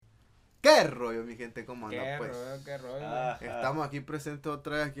¿Qué rollo, mi gente? ¿Cómo andan, Qué pues? rollo, qué rollo. Estamos aquí presentes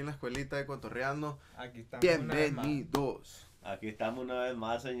otra vez aquí en la escuelita de Cotorreando. Aquí estamos una vez más. Bienvenidos. Aquí estamos una vez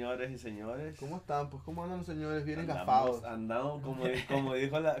más, señores y señores. ¿Cómo están? Pues, ¿cómo andan los señores? Bien Andamos, engafados. andamos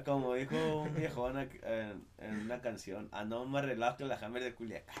como dijo un viejón en una canción, andamos más arreglados que la Hammer de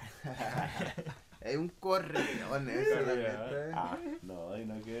Culiacán. Hay un correón ese, la neta. No, y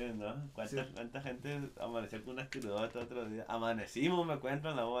no que, no. Sí. ¿Cuánta gente amaneció con unas crudotas otro día? Amanecimos, me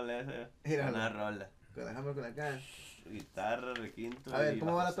cuentan la bola esa. Míralo. Una rola. Con la Hammer con la cara. Guitarra, requinto. A ver, y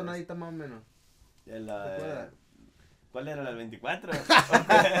 ¿cómo va la bajo sexto. tonadita más o menos? Y la ¿Te acuerdas? ¿Cuál era? ¿La 24?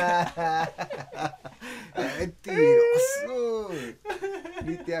 ¡Mentiroso!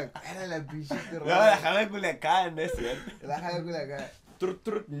 Ni te acuerdas la pinche No, rola. la Hammer de Culiacán, es cierto. La Hammer con la cara.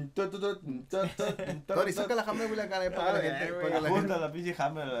 Tori, saca la Hammer con la cara para que la gente... para que la Ajusta gente- la pinche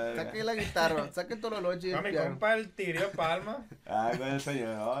Hammer, la verga. Saque la guitarra, saque todo lo noche. A mi compa el Tirio Palma. Ah, con el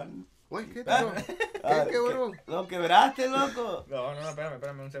señorón. Uy, ¿qué Ah, tío? ah, ¿Qué, bro? Lo quebraste, loco. No,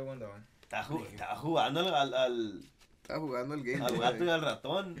 espérame un segundo. Estaba jugando al Está jugando el game. gato y al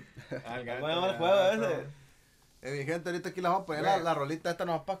ratón. Al ¿Cómo se llama el juego ese? Mi gente, ahorita aquí la vamos a poner la rolita esta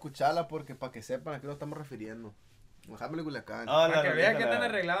nomás para escucharla porque para que sepan a qué nos estamos refiriendo. Mojámosle Culiacán. Ah, Para que rolita, vean qué la- tan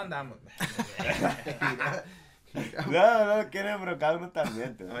arreglado andamos. No, queremos brocar uno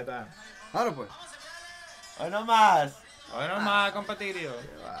también. Ahí está. Claro, pues. Hoy no más. Hoy nomás, compa Tirio.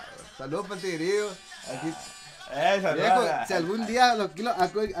 Saludos para el tigrillo. Aquí, Eso, viejo, no, si algún día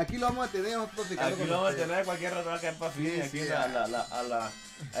aquí lo vamos a tener, vamos platicando aquí con lo vamos a ustedes. tener cualquier ratón que para fin. Sí, Aquí sí, a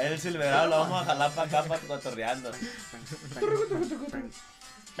el Silverado lo vamos a jalar para acá, para cotorreando.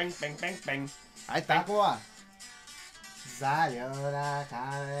 Peng, peng, peng, peng. Ahí está, Coba. Salió la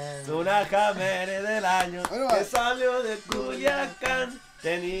cara. Una Hammer del año Ahí va. que salió de Culiacán.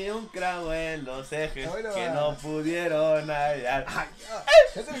 Tenía un clavo en los ejes Ahí va. que no pudieron hallar.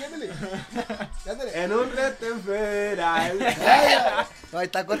 Cántale. En un retén federal. No, ahí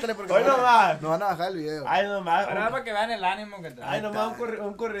está, córtale porque Hoy no van a- nomás. no van a bajar el video. Ay, nomás. Ahora para que vean el ánimo que trae. Ay, nomás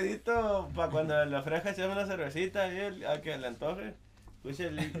un corridito para cuando le ofrezca echar una cervecita y a que le antoje.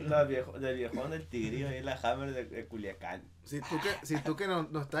 Escuche del viejón del tigrillo y la Hammer de Culiacán. Si tú que nos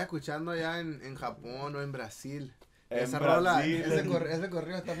estás escuchando allá en Japón o en Brasil, En esa rola, Brasil, ese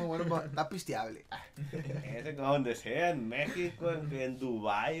corrido está muy bueno, está pisteable. Ese, donde sea, en México, en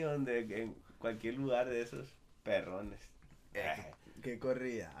Dubái, en cualquier lugar de esos perrones. Qué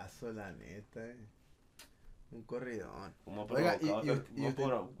corridazo, la neta. Un corridón. Como Oiga,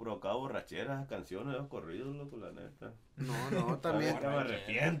 provocado borracheras, esas canciones, esos corridos, loco, la neta. No, también. Ahorita me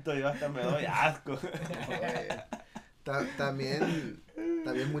arrepiento, yo hasta me doy asco.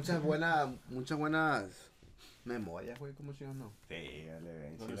 También muchas buenas memorias, güey, ¿cómo se llama? Sí,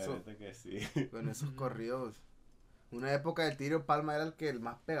 vale, Por sí, la eso- neta que sí. Con esos corridos. Una época del Tiro Palma era el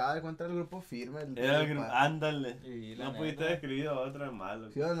más pegado de contra el grupo firme. Era el grupo, ándale. Y la No pudiste neta. describir otro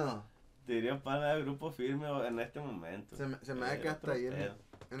malo. ¿Sí o no? Te diría pana del grupo firme en este momento. Se me da que hasta Otro ahí pedo.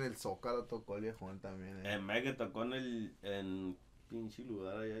 en el Zócalo tocó el viejón también. En vez que tocó en pinche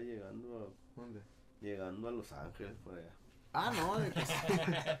lugar allá ¿Dónde? llegando a Los Ángeles por allá. Ah, no, de que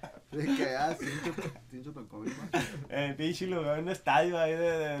de que allá Cincho tocó, ¿verdad? En pinche lugar, un estadio ahí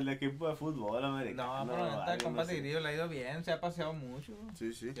del equipo de fútbol americano. No, pero la neta, el algo compa así. Tirio le ha ido bien. Se ha paseado mucho.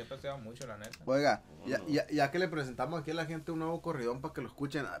 Sí, sí. Se ha paseado mucho, la neta. Oiga, No. ya que le presentamos aquí a la gente un nuevo corridón para que lo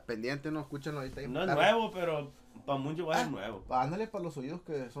escuchen, pendiente, no escuchen ahorita. ahí. No es Claro. nuevo, pero para muchos va a ser nuevo. Ándale para los oídos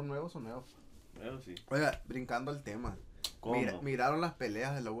que son nuevos. Nuevo sí. Oiga, brincando al tema. ¿Cómo? Miraron las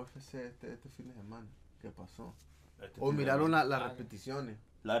peleas de la UFC este fin de semana. ¿Qué pasó? Este O fin de miraron semana. las repeticiones.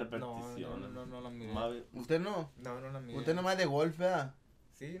 La No, repetición. no la miré. Más bien- ¿Usted no? No la miré. ¿Usted nomás de golf, ¿verdad?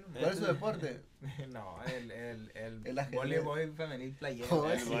 Sí, no ¿Cuál es su deporte? No, El ajedrez. voleibol femenil playero.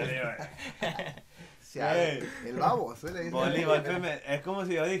 Oh, El sí. voleibol. Sí, Ey. el baboso le dice. Voleibol es como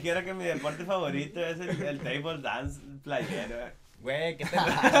si yo dijera que mi deporte favorito es el table dance playero. Güey, ¿qué te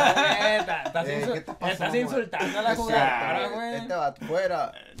pasa? Estás ¿qué te pasó, estás güey? insultando a la Este jugadora, güey. Este va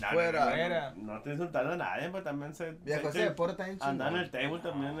fuera, No, fuera. fuera. No estoy insultando a nadie, pues también Viejo, ese deporte está bien andar en chingón. el table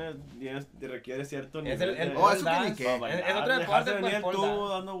también requiere cierto Es nivel. el Oh, pole eso que ni dance. qué. Es otro deporte, venir pues, el pole tubo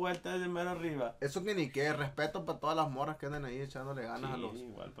dance. dando vueltas de mero arriba. Eso que ni qué, respeto para todas las morras que andan ahí echándole ganas Sí,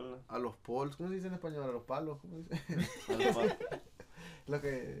 igual pues, a los poles. ¿Cómo se dice en español? A los palos. ¿Cómo se dice? Lo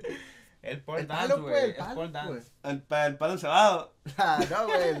que... El pole El dance, palo, güey. pues, el Es palo, pole dance. pues. el palo encebado. Ah, no,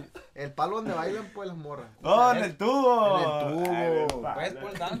 güey. El palo donde bailan, pues, las morras. ¡Oh, en el tubo! En el tubo. Ay, el Pues, palo.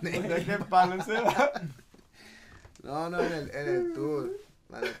 pole dance, ¿De güey. qué palo encebado? No, en el tour.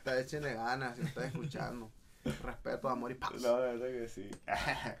 La neta, échenle ganas si lo estás escuchando. Respeto, amor y paz. No, la verdad que sí.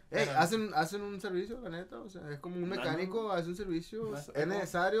 Ey, hacen un servicio, la neta, o sea, es como un mecánico, hace un servicio, No, es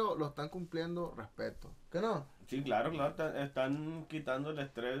necesario, lo están cumpliendo, respeto. ¿Qué no? Sí, claro, están quitando el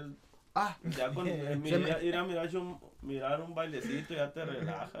estrés. Ah, Ya con ir a mirar un bailecito ya te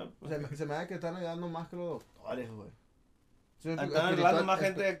relaja. Pues. se me da que están ayudando más que los doctores, güey. Sí, Están ayudando más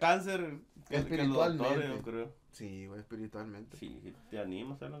gente de cáncer que los espiritualmente. doctores, yo creo. Sí, güey, espiritualmente. Sí, te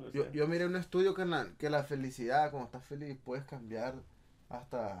animo a hacer lo que Yo, sea. yo miré un estudio que la felicidad, cuando estás feliz, puedes cambiar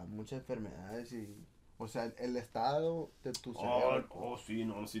hasta muchas enfermedades y... O sea, el estado de tu cerebro. Sí,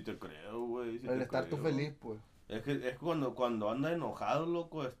 no, sí te creo, güey. Sí el te estar tú creo. feliz, pues. Es cuando andas enojado,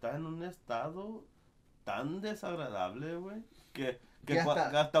 loco, estás en un estado tan desagradable, güey, que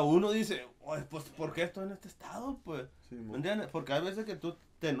hasta uno dice, oye, pues, ¿por qué estoy en este estado, pues? Sí, ¿Me mo. entiendes? Porque hay veces que tú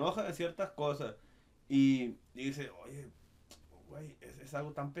te enojas de ciertas cosas y dices, oye, güey, es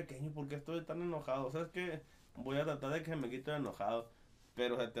algo tan pequeño, ¿por qué estoy tan enojado? O sea, es que voy a tratar de que me quite el enojado,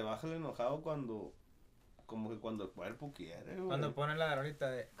 pero se te baja el enojado como que cuando el cuerpo quiere, güey. Cuando ponen la rolita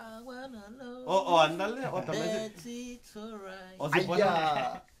de O ándale, o también o si Ay, pones,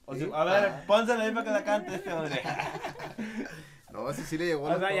 ya. a ver, pónsela ahí para que la cante este hombre. No, ese sí le llegó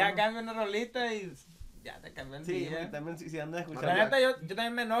O sea, ya tono. cambia una rolita y ya te cambia el Sí, día. güey, también si andas escuchando. La neta, yo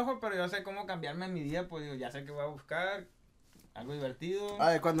también me enojo, pero yo sé cómo cambiarme mi día, pues digo, ya sé que voy a buscar algo divertido. A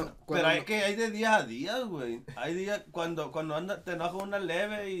ver, cuando Pero hay que hay de días a días, güey. Hay días cuando te enojas una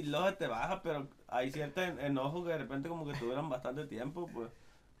leve y luego te baja, pero hay ciertos enojos que de repente como que duran bastante tiempo, pues.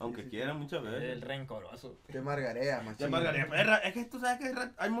 Aunque Sí, sí, quieran muchas veces. El rencoroso. te margarea, machín. Ya, Margarita, perra, es que tú sabes que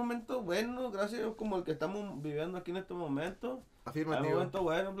hay momentos buenos, gracias a Dios, como el que estamos viviendo aquí en estos momentos. Hay Afirmativo. momentos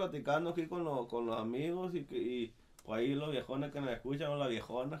buenos platicando aquí con los amigos y pues ahí los viejones que nos escuchan o las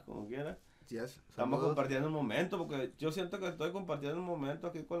viejonas, como quieran. Yes, Estamos saludos. compartiendo el momento, porque yo siento que estoy compartiendo el momento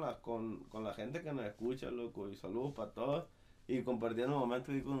aquí con la gente que nos escucha, loco, y saludos para todos. Y compartiendo el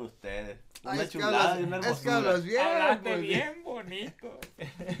momento aquí con ustedes. Ay, Una es que chulada y hablas- una es que hermosura. hablas bien, Hablaste pues. bien bonito.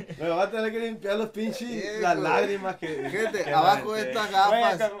 Me voy a tener que limpiar los pinches, Sí, las güey. lágrimas que... Gente, que abajo de me- estas Oye,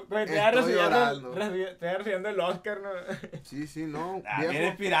 gafas güey, te vas estoy llorando. recibiendo el Oscar, ¿no? Sí, sí, no, Ah, bien viejo.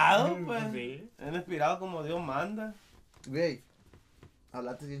 inspirado, pues. Sí. Bien inspirado como Dios manda. Güey,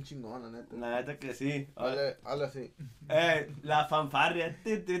 hablaste bien chingón, la neta. La neta que sí. Habla así. La fanfarria.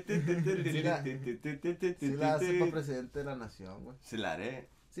 Sí la hace para presidente de la nación, güey. Se la haré.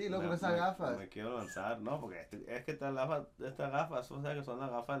 Sí, loco, con esas gafas. Me quiero lanzar, ¿no? Porque es que estas gafas, o sea, que son las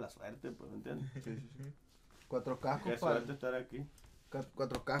gafas de la suerte, pues, ¿me entiendes? Sí, sí, sí. Cuatro Qué cascos suerte estar aquí.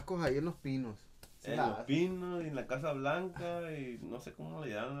 cuatro cascos ahí en los pinos. Sí En la los hace. pinos y en la Casa Blanca y no sé cómo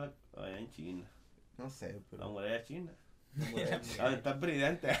le llaman allá en China. No sé, La pero. muralla china. Bueno, Ah, está el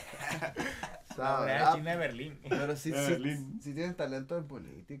presidente. La sabe, muralla china de Berlín. pero sí, De sí, Berlín. sí tienes talento en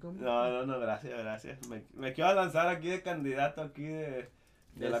político. man. No, gracias. Me quiero lanzar aquí de candidato aquí de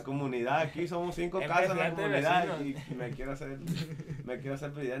la comunidad. Aquí somos 5 El casas en la presidente de comunidad y vecinos. me quiero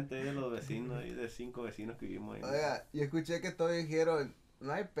ser presidente de los vecinos y de 5 vecinos que vivimos ahí. Oiga, yo escuché que todos dijeron,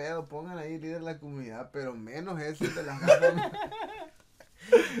 no hay pedo, pongan ahí líder de la comunidad, pero menos ese de las gafas. man.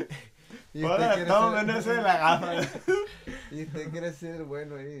 Y usted Hola, quiere no, ser- menos ese de la gafa. Y usted quiere ser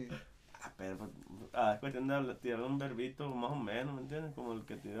bueno ahí. Pero es cuestión de tirar un verbito más o menos, ¿me entiendes? Como el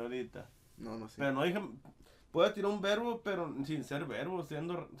que tiré ahorita. No, no sé. Pero no dije, puedes tirar un verbo, pero sin ser verbo,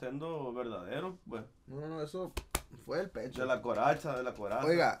 siendo verdadero, pues. No, eso fue el pecho. De la coraza.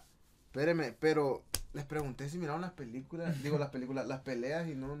 Oiga, espéreme, pero les pregunté si miraron las películas, las peleas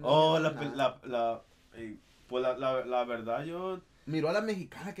y no. Oh, miraron nada. pues la verdad yo... Miró a la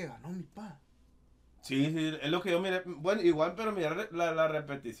mexicana que ganó, mi pa. Sí, es lo que yo miré. Bueno, igual, pero mirar la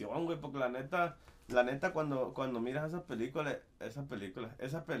repetición, güey, porque la neta cuando miras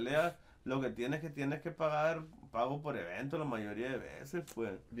esas peleas, lo que tienes que pagar pago por evento la mayoría de veces,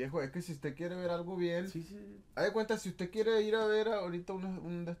 pues. Viejo, es que si usted quiere ver algo bien, Sí. haz de cuenta, si usted quiere ir a ver ahorita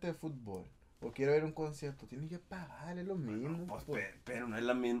un de este de fútbol, o quiere ver un concierto, tiene que pagar, es lo mismo. Pues, pues. pero no es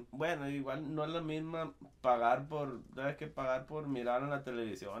la misma, bueno, igual no es la misma debes que pagar por mirar en la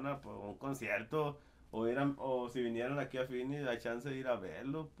televisión por un concierto, o si vinieran aquí a Fini, da chance de ir a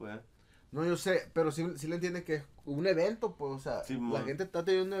verlo, pues. No, yo sé, pero sí le entiende que es un evento, pues, o sea, Sí, la mon. gente está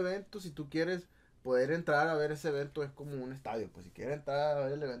teniendo un evento, si tú quieres poder entrar a ver ese evento es como un estadio, pues si quieres entrar a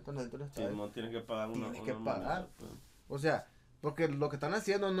ver el evento dentro del Sí, estadio, no tienes que pagar Tienes que moneda, pagar. pues. o sea, porque lo que están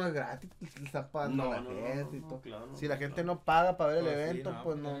haciendo no es gratis, le están pagando a la gente y todo. claro, Si la gente claro. no paga para ver el Pues sí, evento, no,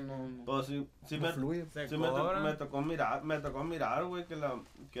 pues pues, no Pues sí no fluye. Se sí cobran. me tocó mirar, güey, que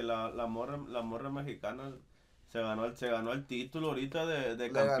la morra mexicana se ganó el título ahorita de Le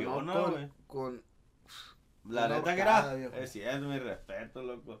ganó campeona, güey. con La una neta que horcada, era, viejo. es cierto, mi respeto,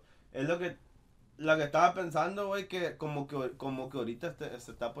 loco. Es lo que la que estaba pensando, güey, que como que ahorita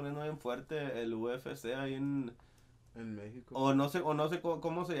se está poniendo bien fuerte el UFC ahí En México. o no sé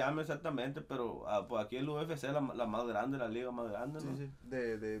cómo se llama exactamente, pero pues aquí el UFC es la más grande, la liga más grande, Sí, ¿no? sí.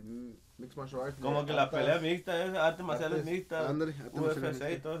 De Mixed Martial Arts. Como que la pelea mixta es artes marciales mixtas, Ándale, artes marciales UFC y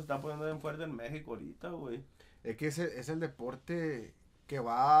mixtas. todo se está poniendo bien fuerte en México ahorita, güey. Es que es el deporte que le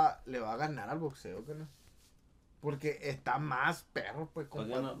va a ganar al boxeo, ¿no? Porque está más perro, pues, con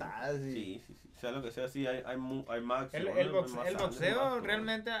Pues ya no- patadas y... Sí. Sea lo que sea, sí, hay más acción. El boxeo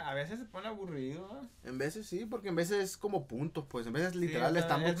realmente a veces se pone aburrido, ¿no? En veces sí, porque en veces es como puntos, pues. En veces Sí, literal o sea,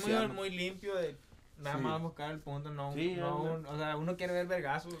 están es boxeando. muy limpio de nada Sí. más buscar el punto, no, Sí, o sea, uno quiere ver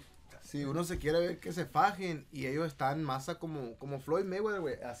vergazos. Sí, uno se quiere ver que se fajen y ellos están masa como Floyd Mayweather,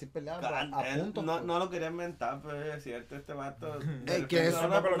 güey. Así peleando a puntos. No, pues. no lo quería inventar, pero es cierto, este vato. Ey, que es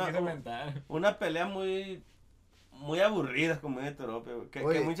Tampoco lo quise inventar. una pelea muy aburrida, como dice Torope, güey. Que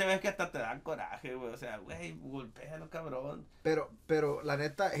Oye. muchas veces que hasta te da coraje, güey. O sea, güey, golpéalo, cabrón. Pero la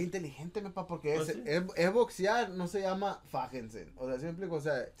neta es inteligente, mepa, porque Pues sí. es boxear, no se llama fájense. O sea, ¿sí me explico? O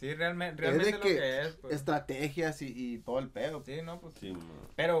sea, Sí, realmente es de lo que que es, pues. estrategias y todo el pedo. Sí, no, pues. Sí, man.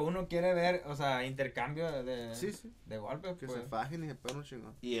 Pero uno quiere ver, o sea, intercambio Sí, sí. de golpes, Que pues. se fajen y se pegan un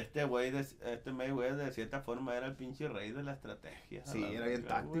chingón. Y este Mayweather de cierta forma era el pinche rey de la estrategia. Sí, a la era bien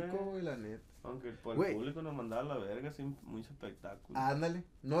verga, táctico, güey. güey, la neta. Aunque por el Güey. público nos mandaba a la verga sin mucho espectáculo. Ándale.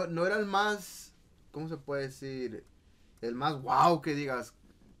 No era el más, ¿cómo se puede decir? El más wow que digas.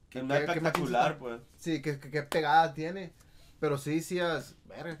 Es más espectacular, pues. Sí, que pegada tiene. Pero sí decías,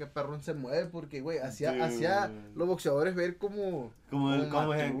 verga, qué perrón se mueve. Porque, güey, hacía Sí. los boxeadores ver como Como Matú. en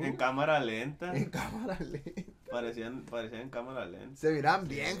cámara lenta. en cámara lenta. Parecían en cámara lenta. Se miran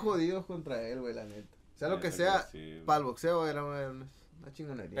bien jodidos contra él, güey, la neta. Sea lo que sea, Sí, para el boxeo era una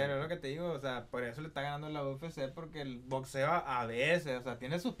chingonería. Pero es lo que te digo, o sea, por eso le está ganando la UFC, porque el boxeo a veces, o sea,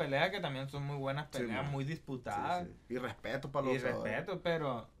 tiene sus peleas que también son muy buenas Sí, peleas, man. muy Sí, disputadas. sí. Y respeto para los Y respeto,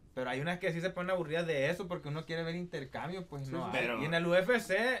 pero hay unas que sí se ponen aburridas de eso porque uno quiere ver intercambio, pues Sí, no sí. hay. Pero- Y en el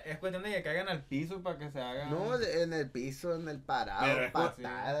UFC es cuestión de que caigan al piso para que se hagan. No, en el piso, en el parado, Pero es-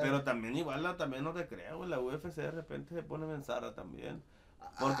 patadas. Pero también igual, también no te creas, güey, la UFC de repente se pone mensara también.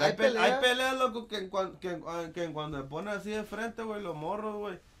 Porque Hay hay peleas, loco, que en cuando se pone así de frente, güey, los morros,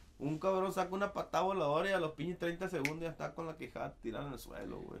 güey, un cabrón saca una patada voladora y a los pinches 30 segundos ya está con la quijada tirada en el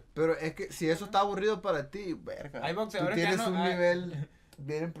suelo, güey. Pero es que si eso está aburrido para ti, verga. Hay boxeadores tú que tienes no- un hay- nivel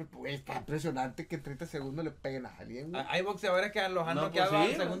bien güey, qué impresionante que en 30 segundos le peguen a alguien, güey. Hay boxeadores que los han No, noqueado pues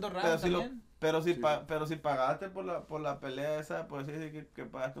sí, al segundo pero round si lo- también. Sí. Pero si pagaste por la pelea esa, pues sí, que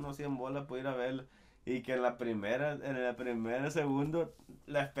pagaste unos 100 bolas por ir a verla. Y que en el primer segundo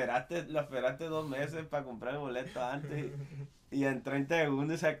la esperaste 2 meses para comprar el boleto antes. Y en 30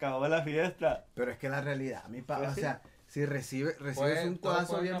 segundos se acabó la fiesta. Pero es que la realidad, mi papá, Pues o sí. sea, si recibes Puede- un todo codazo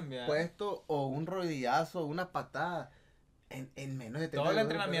puede bien cambiar. puesto o un rodillazo o una patada en menos de 30 Todo el segundos,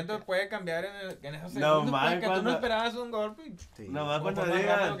 entrenamiento espérate. puede cambiar en esos No, segundos, man, pues, que tú cuando- no esperabas un golpe y Sí. Nomás como cuando fue más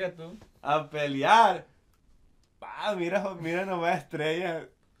rápido digan que tú. a pelear. Mira nomás estrella.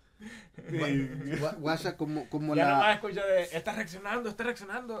 Guacha, como Ya nomás la escucho de, está reaccionando.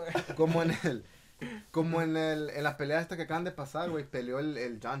 como en las peleas estas que acaban de pasar, güey, peleó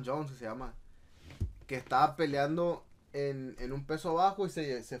el John Jones, que se llama, que estaba peleando en un peso bajo y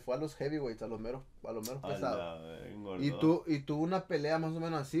se fue a los heavyweights, a los meros pesados. Y tuvo una pelea más o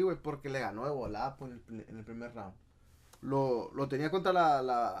menos así, güey, porque le ganó de volada pues, en el primer round. Lo tenía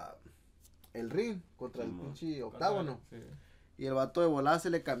contra el ring, contra el Sí, man. pinche octágono. Sí. Y el vato de volada se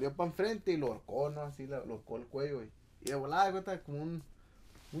le cambió para enfrente y lo ahorcó, ¿no? Así lo ahorcó el cuello, güey. Y de volada, de cuenta, como un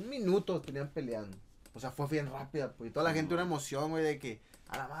minuto tenían peleando. O sea, fue bien rápida, pues. Y toda la Sí, gente una man. emoción, güey, de que,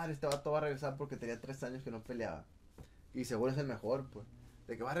 a la madre, este vato va a regresar porque tenía 3 años que no peleaba. Y seguro es el mejor, pues.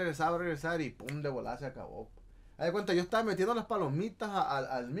 De que va a regresar y pum, de volada se acabó. Haz de cuenta, yo estaba metiendo las palomitas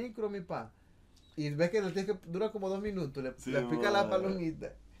al micro, mi pa. Y ves que dura como 2 minutos. Sí, le pica la man.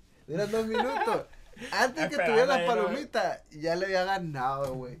 palomita. Dura 2 minutos. Antes que Esperando tuviera las ahí, ¿no? palomitas, ya le había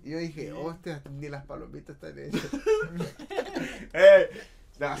ganado, güey. Y yo dije, hostia, ni las palomitas están hechas.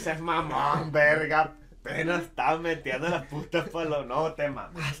 No seas mamón, verga. Apenas estás metiendo las putas palos. No, te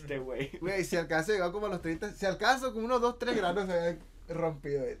mamaste, güey. Güey, si alcanza llegó como a los 30, si alcanza como unos 2-3 granos se había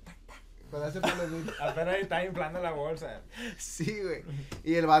rompido, güey. Para hacer palomitas. Apenas está inflando la bolsa. Sí, güey.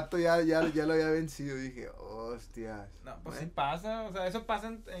 Y el vato ya lo había vencido. Dije, hostias. No, pues Bueno, sí pasa, o sea, eso pasa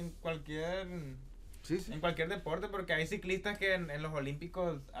en cualquier sí. deporte, porque hay ciclistas que en los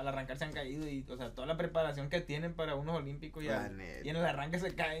olímpicos al arrancar se han caído y, o sea, toda la preparación que tienen para unos olímpicos La neta. y en el arranque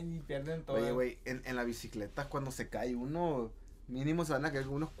se caen y pierden todo. Oye, güey, en la bicicleta cuando se cae uno, mínimo se van a caer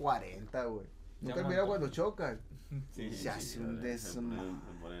como unos 40, güey. Nunca mirado cuando chocan. Sí, Se hace un se desmadre.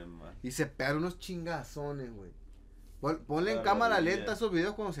 ponen mal. Y se pegan unos chingazones, güey. Ponle en La cámara rodilla. lenta esos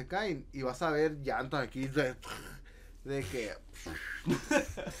videos cuando se caen y vas a ver llantos aquí de que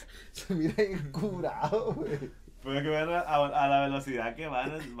se mira bien curado, güey. Pues que ver a la velocidad que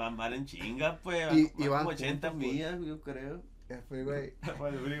van en chinga, pues. Y van como 80 juntos, pues. millas, yo creo. Fue, güey.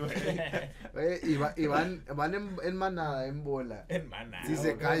 Bueno, sí, güey. Oye, y van en manada, en bola. Hermana. Si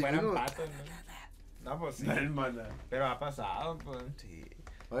se cae uno. No, pues sí. No, hermana. Pero ha pasado, pues. Sí.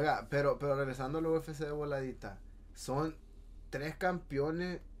 Oiga, pero regresando al UFC de voladita, son 3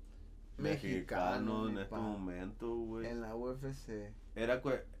 campeones mexicanos En este momento, güey. en la UFC.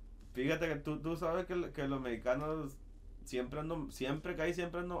 Fíjate que tú sabes que los mexicanos siempre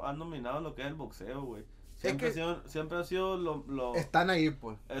han dominado lo que es el boxeo, güey. Siempre ha sido lo Están ahí,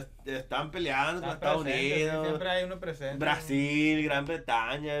 pues. están peleando con Está Estados presente, sí, Unidos, siempre hay uno presente. Brasil, Gran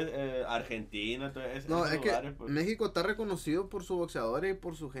Bretaña, Argentina, todo No, esos es que lugares, pues. México está reconocido por sus boxeadores y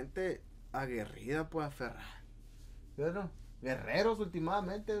por su gente aguerrida, pues, aferrada. Bueno, guerreros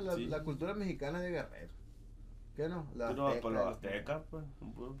últimamente, Sí. la cultura mexicana es de guerreros. ¿Qué no? Por los aztecas, pues,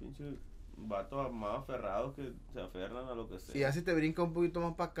 un puro pinche vatos más aferrados que se aferran a lo que sea. Y así te brinca un poquito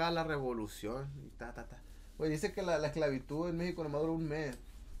más para acá la revolución. Y Pues dice que la esclavitud en México nomás duró un mes.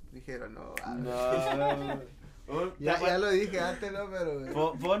 Dijeron, no. Ya lo dije antes, ¿no?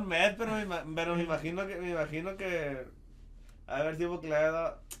 Pero. Fue un mes, pero me imagino que a ver si porque le había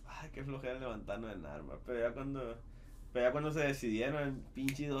dado, ay, qué flojera levantarnos en armas, pero ya cuando se decidieron, en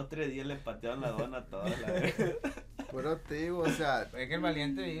pinche 2-3 días les patearon la dona a todas la vez. Bueno, te digo, o sea. Es que el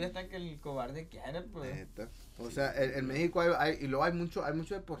valiente vive hasta que el cobarde quiere, pues. Neta. O sea, en México y luego hay muchos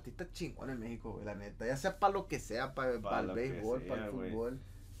deportistas chingones en México, güey, la neta. Ya sea para lo que sea, para el lo que béisbol, sea, para el güey. fútbol.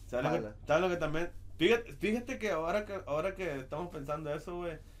 ¿Sabes lo que también? Fíjate que ahora que estamos pensando eso,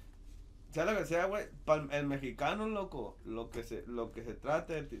 güey. Sea lo que sea, güey, para el mexicano, loco, lo que se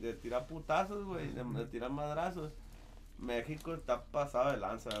trate de tirar putazos, güey, de tirar madrazos, México está pasado de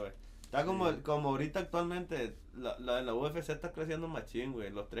lanza, güey. Está como ahorita actualmente, la UFC está creciendo machín, güey,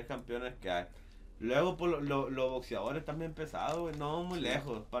 los 3 campeones que hay. Luego, por los boxeadores también pesados, güey, no muy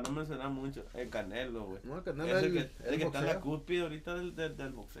lejos, para no mencionar mucho, el Canelo, güey. No, el Canelo Es es el que está en la boxeo. cúspide ahorita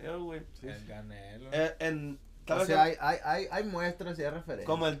del boxeo, güey. El Canelo. O sea, hay muestras y hay referencias.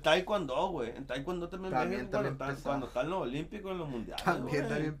 Como el taekwondo, güey. En taekwondo también También México pesado. cuando están los olímpicos, en los mundiales. También güey.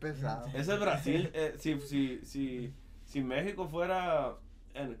 está bien pesado. Ese Brasil, si México fuera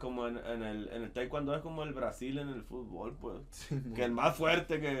como en el taekwondo es como el Brasil en el fútbol, pues. Sí, Que el más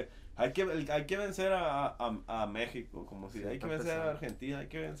fuerte, que hay que vencer a México, como si Sí, hay que está vencer pesado. a Argentina, hay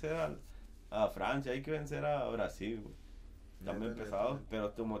que vencer a Francia, hay que vencer a Brasil, güey. También Neta, pesado, neta.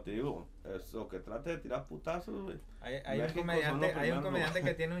 pero como te digo, eso que trate de tirar putazos, güey. Hay un México son comediante, los hay un primeros comediante que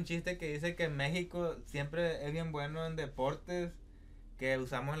lugares. tiene un chiste que dice que México siempre es bien bueno en deportes que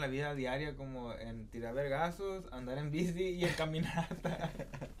usamos en la vida diaria, como en tirar vergazos, andar en bici y en caminata.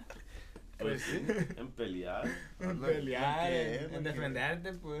 Pues sí, en pelear. En Lo- pelear, lo que es, en lo que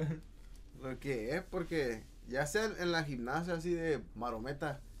defenderte, pues. Lo que es, porque ya sea en la gimnasia así de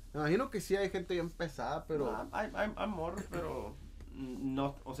marometa, me imagino que sí hay gente bien pesada, pero Hay morros, pero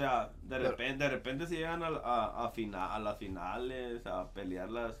no, o sea, de repente si llegan a las finales, a pelear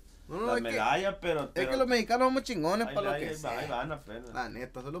las no, es medallas, pero que los mexicanos somos chingones ahí, para lo ahí- que ahí sea. van apenas. La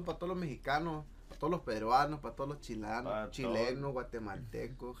neta, solo para todos los mexicanos, para todos los peruanos, para todos los chilanos, Para chilenos, todos.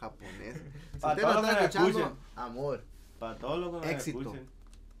 guatemaltecos, japoneses. Si Para ustedes todos lo los están que nos escuchando, escuchen. amor. Para todos los que nos Éxito. escuchen.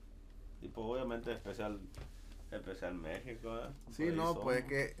 Y pues obviamente especial México, ¿eh? Sí, Por ahí no, somos, pues es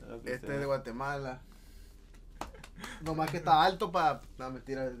que es lo que este sea. es de Guatemala. Nomás que está alto para... No,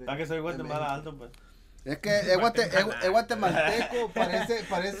 mentira. Ah, que soy de Guatemala México. alto, pues. Es que es guatemalteco,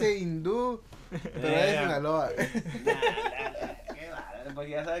 parece hindú, pero es de Sinaloa. Qué bárbaro,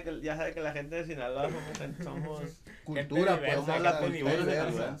 porque ya sabe que la gente de Sinaloa somos Cultura, Gente pues. diversa, somos la gente cultura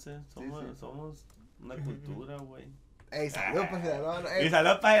diversa. sinaloense, Sí. somos una cultura, güey. Ey, saludos para Sinaloa. Y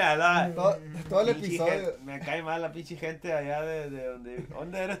saludos para Sinaloa. Todo el Pinche episodio. gente, me cae mal la pinche gente allá de donde.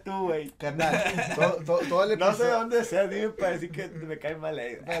 ¿Dónde eres tú, güey? Carnal, todo el episodio. No sé de dónde sea, dime para decir que me cae mal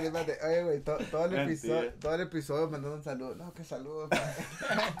ahí. Espérate. Oye, güey, todo el Mentira. episodio mandando un saludo. No, que saludos.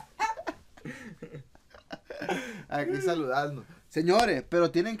 Aquí saludando. Señores,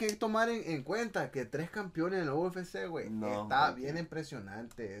 pero tienen que tomar en cuenta que 3 campeones en la UFC, güey. No, Está porque- bien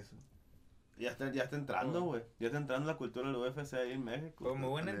impresionante eso. Ya está entrando, güey. Ya está entrando la cultura del UFC ahí en México. Fue muy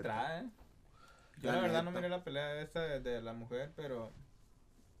buena neta. entrada, Yo La la verdad no neta. miré la pelea esta de la mujer, pero...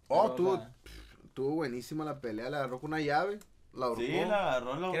 Oh, pero, o sea, estuvo buenísima la pelea. Le agarró con una llave. La ahorcó. Sí, la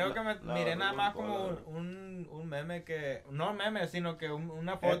agarró. Creo que me la miré agarró nada con más cola, como güey. un meme que... No meme, sino que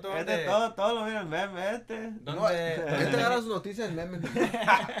una foto donde... Todo lo mira el meme No, donde agarra sus noticias en memes.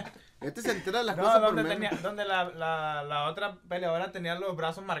 Se entera de las no, cosas por donde, memes. donde la otra peleadora tenía los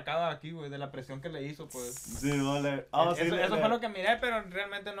brazos marcados aquí, güey, de la presión que le hizo, pues. Sí, vale. Eso fue lo que miré, pero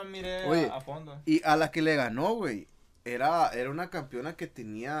realmente no miré Oye, a fondo. Y a la que le ganó, güey, era una campeona que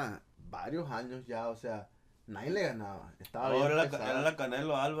tenía varios años ya, o sea, nadie le ganaba. Estaba bien pesada. Era la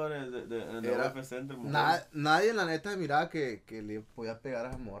Canelo Álvarez de Era- UFC entre mujeres. Nadie la neta miraba que le podía pegar a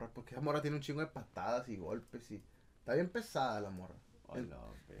esa morra, porque esa morra tiene un chingo de patadas y golpes y está bien pesada la morra. Ay, no,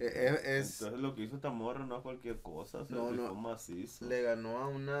 es- Entonces lo que hizo esta morra no es cualquier cosa, se No, rifó no. macizo. Le ganó a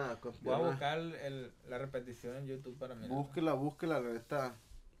una Voy a campeona. buscar la repetición en YouTube para mirar. Búsquela, la neta,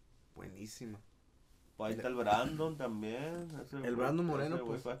 buenísima. Pues ahí está el Brandon también. El Brandon Moreno, ese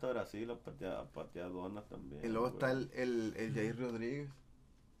güey pues. fue hasta Brasil a patear donas también. Y luego güey. está el Jair Rodríguez.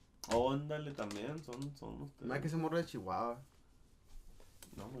 Óndale también, son ustedes. Más que se morra de Chihuahua.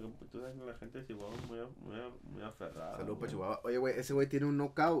 No, porque tú sabes que la gente de Chihuahua es muy aferrada. Saludos para güey. Chihuahua. Oye, güey, ese güey tiene un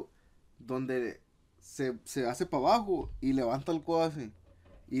knockout donde se hace para abajo y levanta el codo así.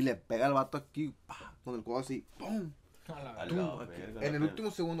 Y le pega al vato aquí, pa, con el codo así, ¡pum! A la A verga. la ¡Tum! verga, En el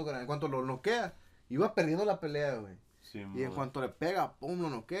último segundo, carnal, en cuanto lo noquea, iba perdiendo la pelea, güey. Sí, Y en güey. cuanto le pega, ¡pum! Lo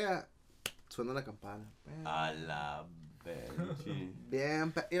noquea, suena la campana. A la verga.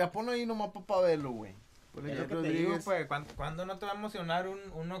 Bien, y la pone ahí nomás para verlo, güey. Pone Es lo Jair que te digo, Rodríguez. pues, ¿cuándo no te va a emocionar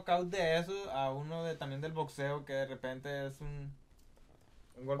un knockout de eso a uno también del boxeo que de repente es un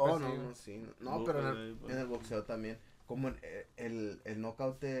golpe Oh, así, no, güey? no, sí. No, pero en el boxeo también. Como el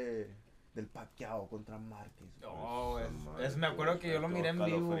knockout del Pacquiao contra Márquez. No, me acuerdo que yo lo miré en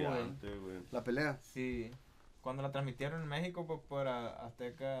vivo, güey. La pelea, Sí, cuando la transmitieron en México pues, por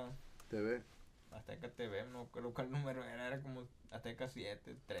Azteca TV. TV, no creo cuál número era como Azteca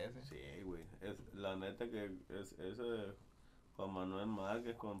 7, 13. Sí, güey. La neta que ese de Juan Manuel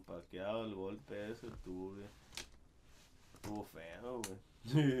Márquez con Pacquiao, el golpe ese estuvo feo,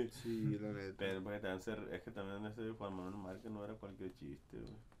 güey. Sí, la neta. Pero porque es que también ese de Juan Manuel Márquez no era cualquier chiste,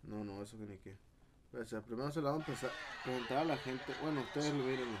 güey. No, eso que ni qué. O sea, primero se la vamos a empezar a presentar a la gente. Bueno, ustedes lo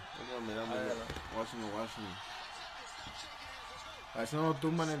miren. Mira, Washington. A ver si no lo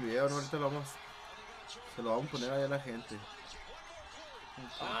tumban el video, no, ahorita se lo vamos a poner ahí a la gente.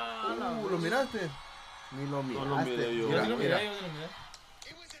 ¿Lo miraste? Ni lo miraste. lo miré yo. Mira, Yo sí lo mira. miré, yo sí lo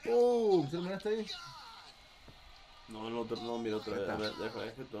miré. ¿Sí lo miraste ahí? No, el otro no, mira otra Ahí está. vez. Deja,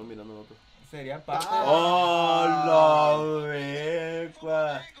 es que estoy mirando el otro. Sería parte ¡Oh, la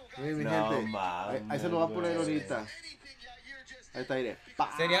becua! Miren, mi No gente. mames, Ahí se lo va a poner güey. ahorita. Ahí está, aire.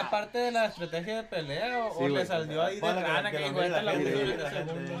 ¡Pa! ¿Sería parte de la estrategia de pelea o Sí, le güey. salió ahí de Ponle que- rana que que lo dijo mire esta es la la gente, última mire de la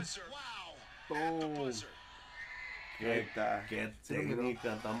gente. segundos? ¡Pum! Qué, está. qué Sí lo miró.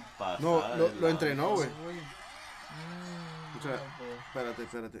 técnica tan pasada. No, lo de entrenó, güey. Mm, O sea, no, pues.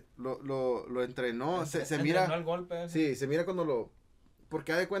 Espérate. Lo entrenó. Se Entrenó mira. el golpe ese. Sí, se mira cuando lo.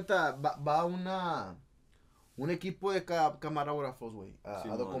 Porque haz de cuenta, va un equipo de camarógrafos, güey, a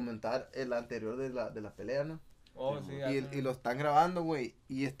Simón. documentar el anterior de la pelea, ¿no? Oh, sí, Y lo están grabando, güey,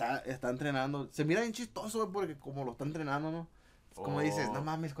 y está entrenando. Se mira bien chistoso, güey, porque como lo está entrenando, ¿no? Es como Oh. dices, no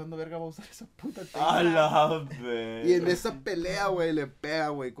mames, ¿cuándo verga va a usar esa puta A técnica? la vez. Y en esa pelea, güey, le pega,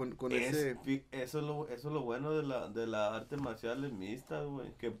 güey, con ese... Eso es lo bueno de la arte marcial mixta,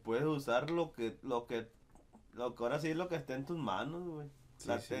 güey. Que puedes usar lo que ahora sí es lo que está en tus manos, güey. Sí,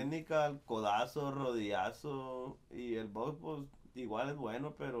 La sí. técnica, el codazo, rodillazo. Y el box, pues, igual es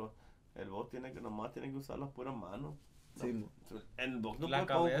bueno, pero el box nomás tiene que usar las puras manos. Sí, No, en el box no La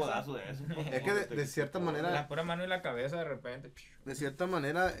puedes poner un cabeza. codazo de eso. pues, Es que de cierta manera- La pura mano y la cabeza de repente. De cierta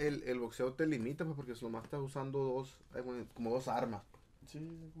manera, el boxeo te limita, pues, porque nomás estás usando como dos armas. Sí,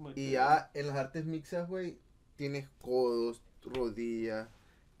 como Y que- ya en las artes mixtas, güey, tienes codos, rodillas,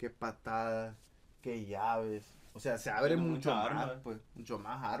 que patadas, que llaves. O sea, se abre Tiene mucho mucha más, arma. pues, mucho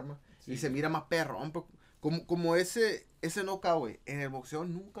más armas. Sí. Y se mira más perrón, pues. Como ese knockout, güey, en el boxeo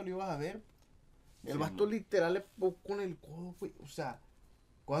nunca lo ibas a ver. El Sí, vasto no. literal le pegó con el codo, güey. O sea,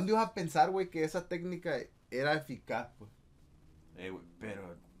 ¿cuándo ibas a pensar, güey, que esa técnica era eficaz, pues? Güey,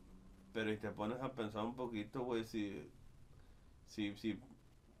 pero y te pones a pensar un poquito, güey, si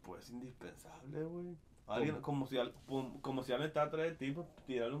pues es indispensable, güey. Alguien, como si alguien está atrás de ti, pues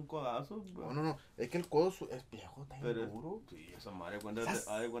tirarle un codazo, güey. No. Es que el codo es viejo, está bien Pero duro. sí, esa madre, ¡Sas!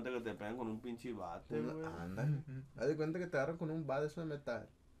 haz de cuenta que te pegan con un pinche bate, güey. Ándale. Haz de cuenta que te agarran con un bate eso de metal.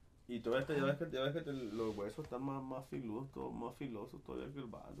 Y todavía ya ves que los huesos están más filudos, todo más filosos todavía que el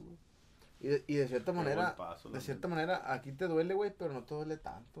bate, güey. Y de cierta Qué manera, golpazo, la de cierta neta. manera, aquí te duele, güey, pero no te duele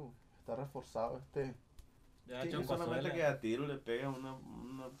tanto. Está reforzado Ya Sí, hecho No solamente pozole. que a tiro le pega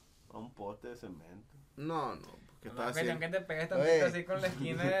a un poste de cemento. No, ¿qué No, estás cuestión haciendo? que te pegues Oye, tantito así con la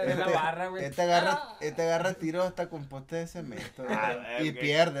esquina de la barra, güey. Este agarra tiros hasta con poste de cemento, güey. Ah, Y ok.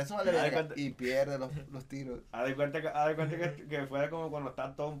 pierde, eso vale Haz de verga. cuenta- Y pierde los tiros. Haz de cuenta que fuera como cuando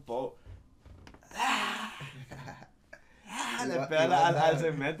está todo un po. Le Igual- pega igual, al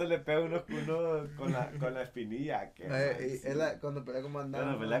cemento, le pega uno con la espinilla. Que Cuando pelea con Van Damme,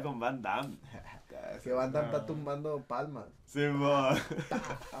 Cuando pelea con Van Damme. que Van Damme No. está tumbando palmas. Sí, mo.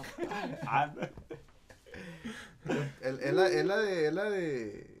 Ah, no. Es la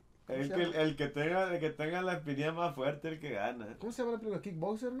de. ¿Cómo se llama? El que tenga la espinilla más fuerte, el que gana. ¿Cómo se llama la película?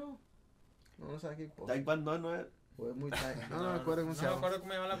 ¿Kickboxer, no? No sabe Kickboxer. Taekwondo no es. O es muy No me acuerdo cómo se No me llama. acuerdo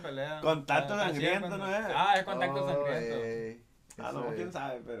cómo se llama la pelea. Contacto Ah, sí, sangriento, cuando- ¿no es? Ah, es contacto Oh, sangriento. Ah, no, eso quién es.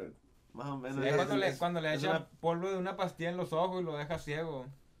 sabe, pero más o menos. Sí, Es cuando es- cuando le es echa una- polvo de una pastilla en los ojos y lo deja ciego.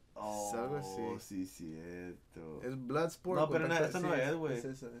 Oh, algo así. sí, cierto. Es Bloodsport. No, pero no, contacto- esa no sí, es, güey. esa.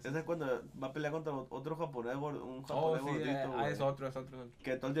 Ese es cuando va a pelear contra otro japonés, un Oh, japonés sí, gordito, güey. es otro, es otro.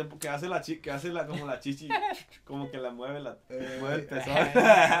 Que todo el tiempo, que hace como la chichi, como que la mueve, mueve el pezón.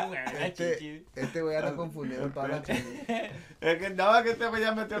 Este güey anda confundiendo todas las chichis. Es que no, que este güey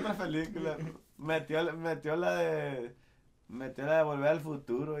ya metió otra película. Metió la de Volver al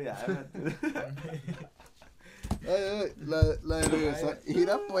Futuro, ya. La de regresar.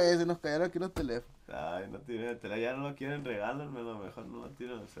 Mira, pues, se nos cayeron aquí los teléfonos. Ay, no tienen el teléfono, ya no lo quieren, regálenme, a lo mejor no lo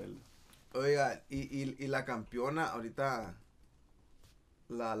tienen el celo. Oiga, y la campeona, ahorita,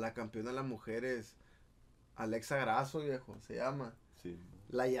 la campeona de las mujeres, Alexa Grasso, viejo, se llama. Sí.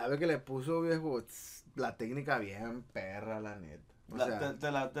 La llave que le puso, viejo, la técnica bien perra, la neta. O sea,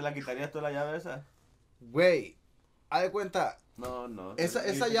 ¿Te la quitarías tú la llave esa? güey, haz de cuenta, No. esa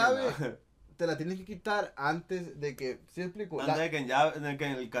Dice que llave no. te la tienes que quitar antes de que, ¿sí me explico? Antes de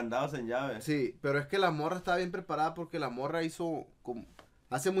que el candado se llave. Sí, pero es que la morra estaba bien preparada porque la morra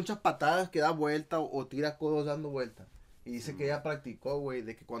hace muchas patadas que da vuelta o tira codos dando vueltas. Y dice que ella practicó, güey,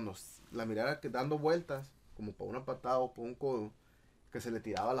 de que cuando la mirara que dando vueltas, como para una patada o para un codo, que se le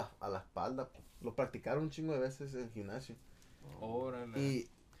tiraba a la espalda. Lo practicaron un chingo de veces en el gimnasio. Órale.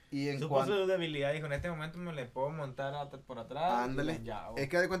 Y en Supo cuanto... su debilidad, dijo, en este momento me le puedo montar por atrás. Ándale. Y ya, Es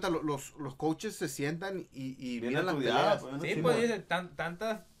que de cuenta, los coaches se sientan y Bien miran las estudiada, peleas. pues, Sí, Sí, pues mo. dice,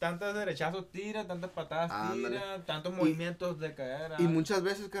 tantos derechazos tira, tantas patadas Ándale. tira, tantos movimientos de cadera. Y muchas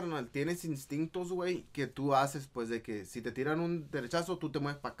veces, carnal, tienes instintos, güey, que tú haces, pues, de que si te tiran un derechazo, tú te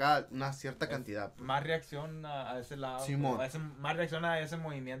mueves para acá una cierta cantidad. Más reacción a ese lado. Simón. Más reacción a ese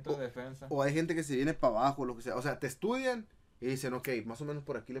movimiento de defensa. O hay gente que se viene para abajo, lo que sea. O sea, te estudian y dicen, ok, más o menos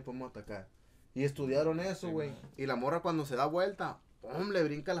por aquí le podemos atacar. Y estudiaron eso, Sí, güey. man. Y la morra cuando se da vuelta, ¡pum! Le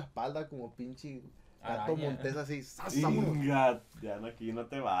brinca la espalda como pinche gato Araña. montés así. ¡zas! ¡Vámonos! Inga, ya no, aquí no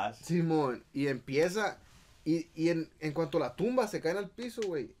te vas. Simón, y empieza, y en cuanto la tumba se cae al piso,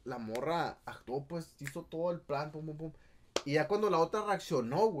 güey, la morra actuó, pues, hizo todo el plan, pum, pum, pum. Y ya cuando la otra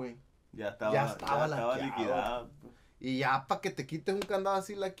reaccionó, güey, Ya estaba laqueado. liquidada. y ya para que te quites un candado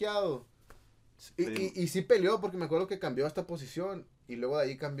así laqueado. Y, Sí. y sí peleó, porque me acuerdo que cambió esta posición, y luego de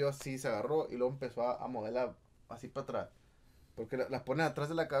ahí cambió así, se agarró, y luego empezó a moverla así para atrás. Porque las pones atrás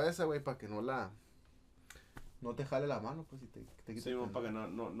de la cabeza, güey, para que no te jale la mano, pues, y te quites Sí, el mo, candado. para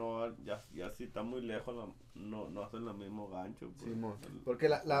que no, ya si está muy lejos, no hacen el mismo gancho. Pues. Simón. Porque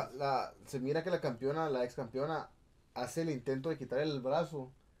se mira que la ex campeona hace el intento de quitarle el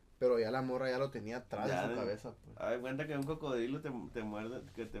brazo, pero ya la morra ya lo tenía atrás Ya, de su cabeza. Pues. A ver, cuenta que un cocodrilo te muerde,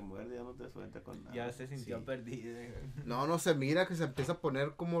 ya no te suelta con nada. Ya se sintió Sí. perdido. No, se mira que se empieza a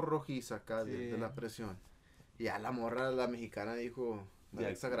poner como rojiza acá Sí. de la presión. Y ya la morra, la mexicana dijo, Ya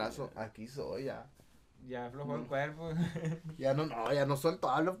Alexa aquí, Grasso, ya. aquí soy ya. Ya aflojó el No. cuerpo. Ya no suelto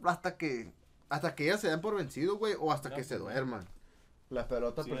hablo hasta que ellas se den por vencido, güey, o hasta No, que se pues, duerman. La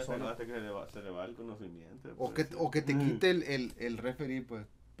pelota Sí, persona. hasta que se le va el conocimiento. O pues, que, sí. o que te quite el referee, pues.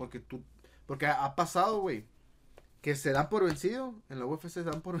 Porque ha pasado, güey, que se dan por vencido, en la UFC se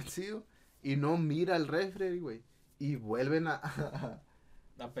dan por vencido, y no mira el referee, güey. Y vuelven a A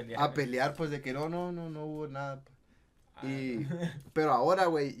a pelear, pues, de que no hubo nada. Pues. Ah, Pero ahora,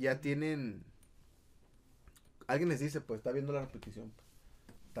 güey, ya tienen... Alguien les dice, pues, está viendo la repetición. Pues.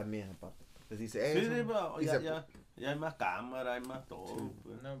 También, aparte. Les dice Sí, eso. sí, pero y ya hay más cámara, hay más todo. Sí.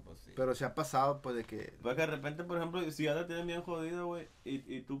 Pues. No, pues sí. Pero se ha pasado, pues, de que... Pues que de repente, por ejemplo, si ya te tienen bien jodido, güey,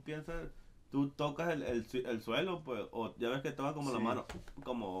 y tú piensas, tú tocas el suelo, pues, o ya ves que toca como la Sí. mano,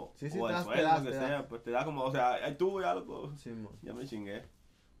 como, Sí, o te el das, suelo, te das, lo que te sea, das. pues te da como, o sea, ahí tú ya loco, Sí, mo. ya me chingué.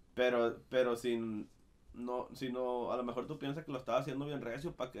 Pero sin, a lo mejor tú piensas que lo estaba haciendo bien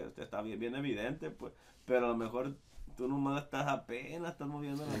recio para que te está bien evidente, pues, pero a lo mejor tú nomás estás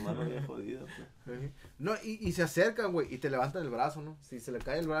moviendo las manos bien jodidas, pues. No, y se acercan, güey, y te levantan el brazo, ¿no? Si se le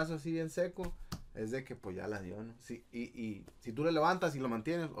cae el brazo así bien seco, es de que pues ya la dio, ¿no? Sí, y si tú le levantas y lo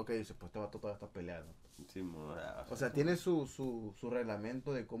mantienes, ok, dice, pues te va a tocar esta pelea, ¿no? Sí, O sea, tiene su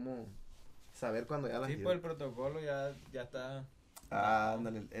reglamento de cómo saber cuando ya la Sí, dio. pues el protocolo ya está. Ah,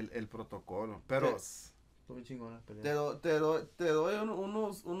 ándale, el protocolo. Pero, Te- estuvo bien chingón las peleas. Te doy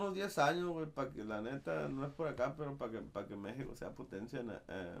unos 10 años, güey, para que la neta, no es por acá, pero para que México sea potencia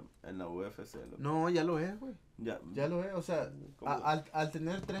en la UFC. Loco. No, ya lo es, güey. Ya, Ya lo es, o sea, ¿cómo? al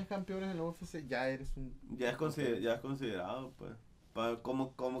tener 3 campeones en la UFC, ya eres un... ya es considerado, pues.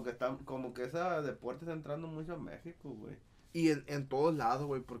 Como que ese deporte está entrando mucho a México, güey. Y en todos lados,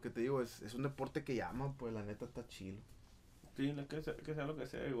 güey, porque te digo, es un deporte que llama, pues la neta está chilo. Sí, que sea lo que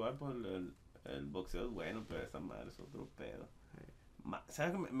sea, igual, pues el boxeo es bueno, pero esa madre es otro pedo.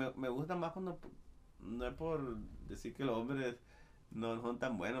 ¿Sabes qué? Me gusta más cuando, no es por decir que los hombres no son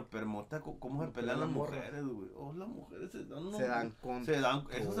tan buenos, pero me gusta cómo se No, pelean las las morras. mujeres, güey. Oh, las mujeres se dan, Se dan con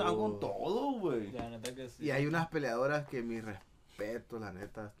eso se dan con todo, güey. La neta que sí. Y hay unas peleadoras que mi respeto, la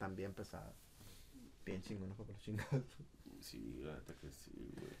neta, están bien pesadas. Bien chingonas para los chingados. Sí, la neta que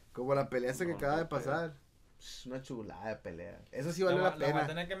sí, güey. Como la pelea esa que No, acaba no, de pasar. Es una chulada de pelea. Eso sí vale La la voy a pena.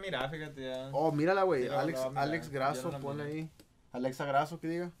 tener que mirar, fíjate ya. Oh, mírala, güey. Sí, la Alex, voy a mirar. Alex Yo Grasso, no la ponle miré. ahí. Alexa Grasso, que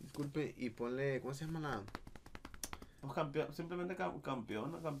diga. Disculpe. Y ponle, ¿cómo se llama la? Pues campeón, simplemente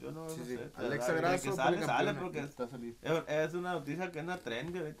campeona, no Sí, sé. sí. Te Alexa da- Grasso, que ponle sale campeona. porque Está saliendo. es una noticia que es una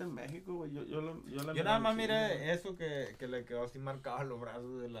trend ahorita en México, güey. Yo nada más miré eso que le quedó así marcado a los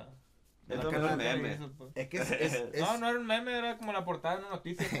brazos de la. Es la un cara meme. Eso, pues. Es que es No, no era un meme, era como la portada de una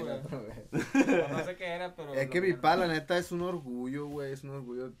noticia, pues. No sé qué era, pero. es que mi pa, la neta, es un orgullo, güey. Es un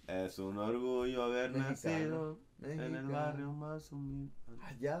orgullo. Es un orgullo haber Mexicano. nacido en el Mexicano. barrio más humilde.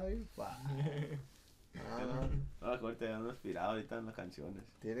 Allá, mi pa. Ah, Ah, ahorita ya ando inspirado ahorita en las canciones.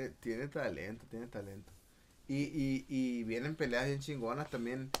 tiene talento, tiene talento. Y vienen peleas bien chingonas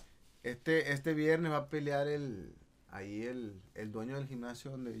también. Este viernes va a pelear el dueño del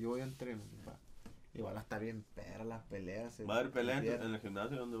gimnasio donde yo voy a entrenar. Pa. Y van a estar bien perras las peleas. ¿Va a haber pelea el viernes. en el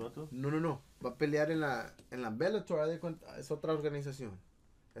gimnasio donde vas tú? No. Va a pelear en la Bellator. haz de cuenta, es otra organización.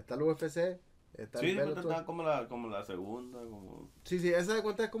 Está el UFC. Está Sí, el pero Bellator. está como la segunda, como... Sí, esa de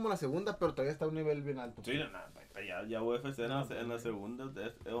cuenta es como la segunda, pero todavía está a un nivel bien alto. Sí, ya UFC en No, en la segunda,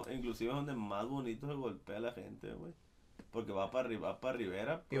 inclusive es donde más bonito se golpea a la gente, güey. Porque va para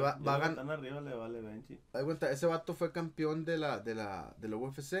Rivera, Y pues, va ya a que gan- están arriba le vale Benchi. Haz de cuenta, ese vato fue campeón de la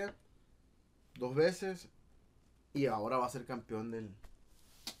UFC 2 veces y ahora va a ser campeón del...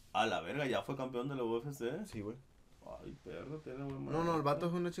 A la verga, ya fue campeón de la UFC. Sí, güey. Ay, perro, tiene buen No, el vato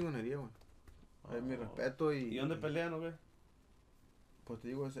es una chingonería, güey. Es mi Ah. respeto y... ¿Y dónde pelean o qué? Pues te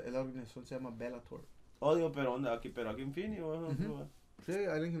digo, la organización se llama Bellator. Odio, pero ¿dónde? Aquí en Fini o en otro Ujú. lugar? Sí,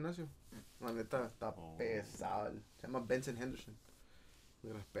 ahí en el gimnasio. La neta está Oh. pesado. Se llama Benson Henderson.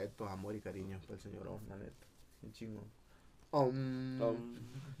 Mi respeto, amor y cariño para el señorón, la neta. Bien chingón.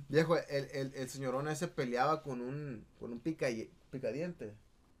 Viejo, el señorón ese peleaba con un picadiente.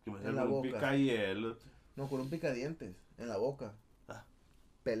 Que me En la un boca. picahielo. No, con un picadientes en la boca. Ah.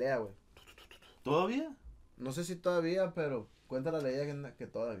 Pelea, güey. ¿Todavía? No sé si todavía, pero cuenta la leyenda que ¿Y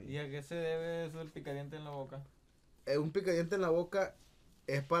todavía. a qué se debe eso del picadiente en la boca? Un picadiente en la boca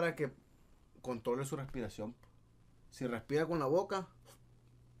es para que controle su respiración. Si respira con la boca,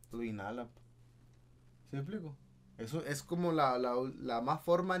 lo inhala. ¿Sí me explico? Eso es como la más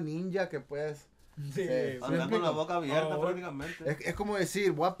forma ninja que puedes. Sí, me Andar con explico? la boca abierta Oh, prácticamente. Es como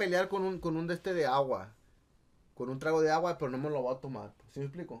decir, voy a pelear con un de este de agua. Con un trago de agua, pero no me lo voy a tomar. ¿Sí me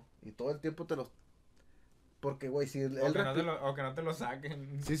explico? Y todo el tiempo te los... Porque, güey, si él o que no te lo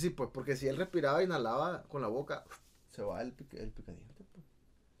saquen. Sí, pues, porque si él respiraba e inhalaba con la boca, se va el picadiente, pues.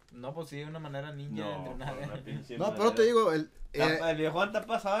 No, pues sí, es una manera ninja de No, entrenar. una pinche No, pero madre. te digo, El viejo está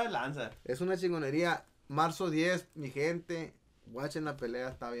pasado de lanza. es una chingonería. Marzo 10, mi gente, watchen la pelea,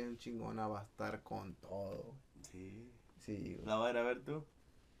 está bien chingona, va a estar con todo. Sí. Sí, güey. ¿La vas a ir a ver tú?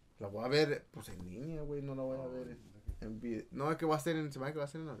 La voy a ver, pues en línea, güey, no la voy a ver en video. No, es que va a ser se me hace que va a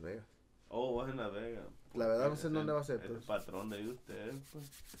ser en Las Vegas. Oh, vas en Las Vegas. La verdad no sé Es dónde va a ser, Es pero... el patrón de ahí de ustedes, pues.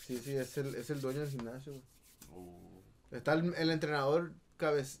 Sí, es el dueño del gimnasio, güey. Oh. Está el entrenador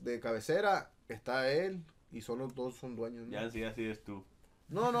de cabecera, está él, y solo dos son dueños, ¿no? Ya sí, así es tú.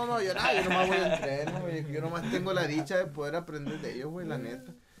 No, yo nomás voy a entrenar, güey. Yo nomás tengo la dicha de poder aprender de ellos, güey, la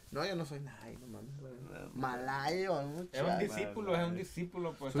neta. No, yo no soy nadie, no mames, güey. Malayo, Es un muchacho.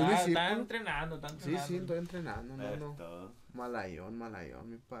 discípulo, pues. Soy un Está discípulo. entrenando, está Sí, entrenando. sí, estoy entrenando, no, Es no. todo. Malayón,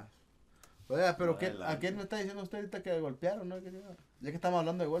 mi paz. Oiga, pero ¿a Adelante. quién me está diciendo usted ahorita que golpearon, no? Ya que estamos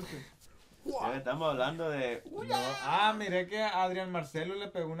hablando de golpes. Estamos hablando de... No. Miré que a Adrián Marcelo le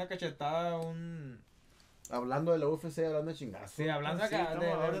pegó una cachetada a un... Hablando de la UFC, hablando de chingazo. Sí, hablando Sí, acá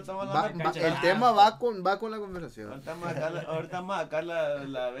ahora estamos Va- hablando de va- cachetadas. el tema va con la conversación. Ahorita vamos a sacar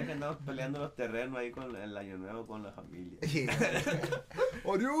la vez que andamos peleando los terrenos ahí con el año nuevo con la familia.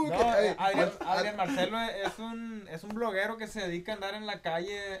 Oriú, No, que- Adrián Marcelo es un bloguero que se dedica a andar en la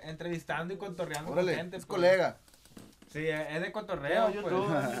calle entrevistando y contorreando Órale, con gente. es pues. colega. Sí, es de cotorreo, YouTube,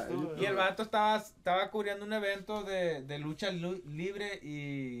 pues. Y el vato estaba cubriendo un evento de lucha libre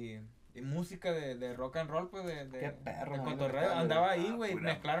y música de rock and roll, pues, de perro, de man, cotorreo. güey. Andaba ahí, güey,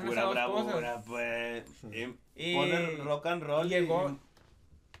 mezclaron esas dos cosas. Pues, Y- ponen rock and roll y llegó-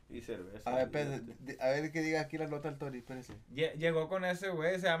 y cerveza. A ver, espérate, a ver que diga aquí la nota del Tori, espérese. Llegó con ese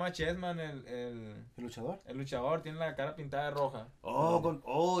güey, se llama Chessman, ¿El luchador? el luchador, tiene la cara pintada de roja.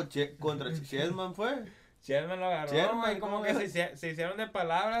 Contra Chessman fue. Chessman lo agarró, Sherman, güey, como ¿cómo que es? se hicieron de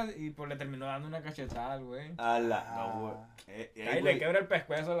palabras y pues le terminó dando una cachetada al güey. No, güey. Ahí le quebra el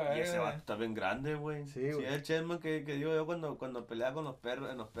pescuezo a la Y ese verga. vato está bien grande, güey. Sí, güey. es el Chessman que digo yo cuando pelea con los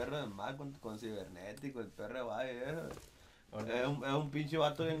perros, en los perros del mar, con Cibernético, el perro de Valle, eso. Es un pinche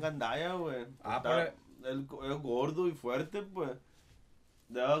vato bien gandalla, güey. Él es gordo y fuerte, pues.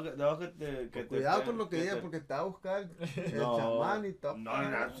 Dejo que te Cuidado con lo que digas porque te va a buscar el chamán y todo. No,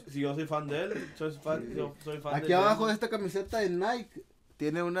 si yo soy fan de él, soy fan Aquí abajo de esta camiseta de Nike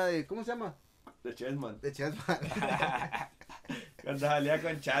tiene una de, ¿cómo se llama? de Chessman. De Chessman. Cuando salía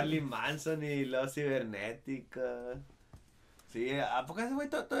con Charlie Manson y los cibernéticos. Sí, ¿a poco ese güey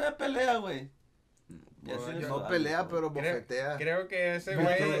todavía pelea, güey? Ya Pues, se le yo- No suda, pelea, güey. pero bofetea. Creo que ese Es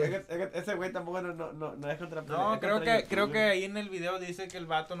güey... que ese güey tampoco no es contra No, es creo contra que YouTube. ahí en el video dice que el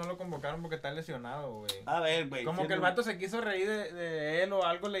vato no lo convocaron porque está lesionado, güey. A ver, güey. Como que el vato se quiso reír de él o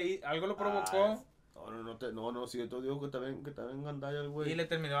algo lo provocó No, sí, yo te digo que también gandalla el güey. y le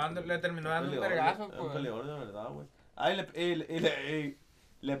terminó dando un vergazo, Es un pues. peleador de verdad, güey.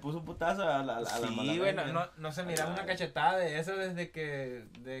 Le puso un putazo a la Sí, malagueña. güey, no se miraba una cachetada de eso desde que...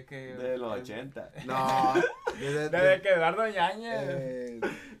 De los 80. No. Desde que Eduardo Ñañez eh,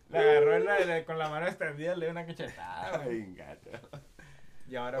 le agarró con la mano extendida, le dio una cachetada, güey. Ay, gato.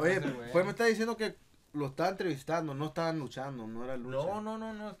 Y ahora Oye, pues, el güey. pues me está diciendo que lo estaba entrevistando, no estaban luchando, no era lucha.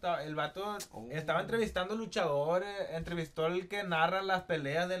 No, el vato Oh. estaba entrevistando luchadores, entrevistó al que narra las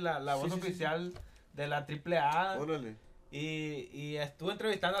peleas de la voz Sí, sí, oficial de la AAA Órale. y estuvo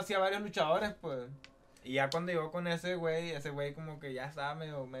entrevistando así a varios luchadores, pues. Y ya cuando llegó con ese güey como que ya estaba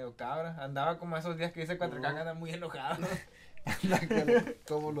medio cabra, andaba como esos días que dice 4K, que anda muy enojado.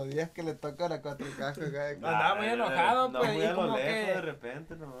 Como los días que le tocan a cuatro cajas. Andaba muy enojado, pues, Muy y a lo como lejos que- de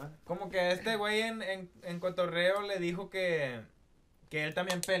repente nomás. Como que este güey en cotorreo le dijo que él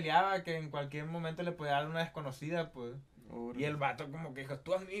también peleaba, que en cualquier momento le podía dar una desconocida, pues. Y el vato como que dijo,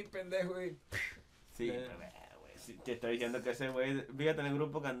 tú a mí, pendejo, y... Sí, Eh. pero, güey, sí, te estoy diciendo que ese güey, fíjate en el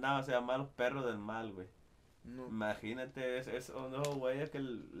grupo que andaba, se llama Los Perros del Mal, güey. No. Imagínate, es unos güeyes que...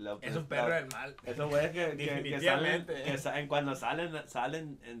 Es un perro del mal. Esos güeyes que salen, Definitivamente. cuando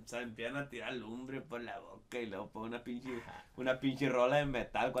se empiezan a tirar lumbre por la boca y luego ponen una pinche rola de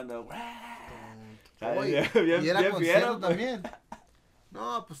metal cuando... ¿sabes? Oye, Bien- y era bien concierto fiero, pues. también.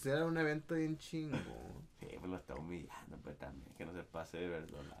 No, pues era un evento bien chingón. Sí, pues lo está humillando, pues también, que no se pase de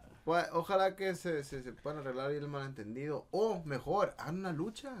verdad. Pues, ojalá que se puedan arreglar ahí el malentendido. O mejor, hagan una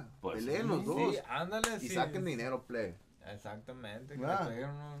lucha. Pues Peleen sí, los dos. Sí, ándale, Y sí. saquen dinero, play. Exactamente, que Ah. le peguen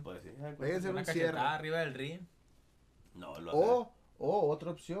unos- Pues sí, Péguense una un cachetada cierre. arriba del ring. no, lo O otra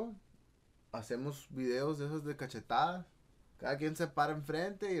opción. Hacemos videos de esos de cachetadas. Cada quien se para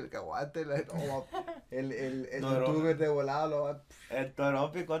enfrente y el que aguante, el No, youtuber de volado lo va. el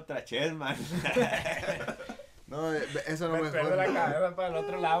Toropi contra Chessman. No, eso no Me me pierdo la cabeza para el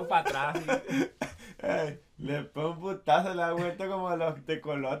otro lado, para atrás. Ey, le pone un putazo, le da vuelta como a los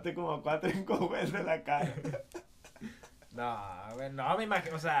tecolotes, como 4 o 5 veces en la cara. No, güey, no, me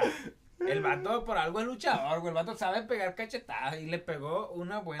imagino, o sea, el vato por algo es luchador, güey, el vato sabe pegar cachetadas y le pegó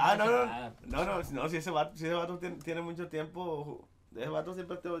una buena cachetada. No, si ese vato tiene mucho tiempo, ese vato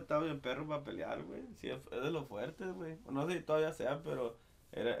siempre ha estado bien perro para pelear, güey. Sí, es de los fuertes, güey. No sé si todavía sea, pero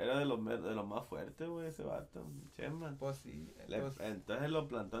era de los más fuertes, güey, ese vato, Chessman. Pues sí, Entonces lo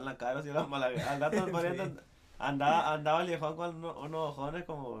plantó en la cara, así la malagueña. Al rato pariendo, andaba el viejón con unos ojones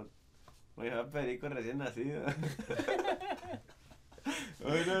como perico recién nacido.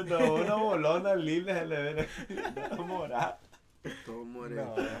 Una bolona libre se le ve morada. Todo muere.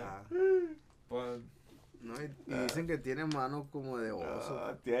 No. Ah, pues, no, No, y dicen que tiene mano como de oso.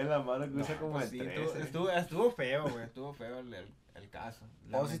 No, tiene la mano que usa como Pues de sí, 13. estuvo feo, güey. Estuvo feo el caso.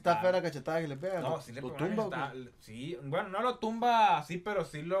 O si está fea la cachetada que le pega. No, sí le lo pegó una tumba. cachetada. Sí, bueno, no lo tumba así, pero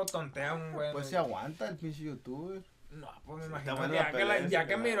sí lo tontea un güey. Pues se aguanta el pinche youtuber. No, pues me Sí, imagino está que buena la pelea ya esa,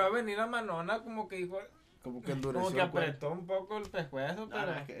 que ¿no? miró a venir a Manona, como que dijo, Como que endureció. como que el cuerpo. apretó un poco el pescuezo, No, pero...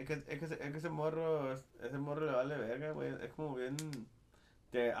 no, es que ese morro le vale verga, güey. Es como bien.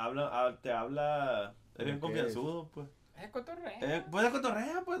 Te habla. Es bien ¿Qué confianzudo, pues. Es cotorreo. Pues de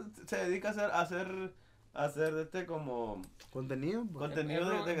cotorrea, pues. Se dedica a hacer como. Contenido, pues. Contenido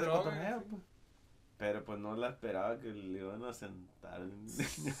de drogas, cotorreo, sí. pues. Pero pues no la esperaba que le iban a sentar.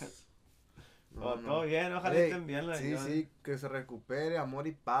 No, no. Todo bien, ojalá Ey, estén bien la Sí, señora. sí, que se recupere, amor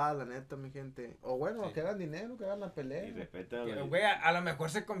y paz, la neta, mi gente. O bueno, Sí. que hagan dinero, que hagan la pelea. Y respeten a Que, los. güey, a lo mejor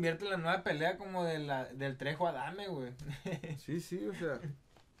se convierte en la nueva pelea como del Trejo Adame, güey. Sí, sí, o sea,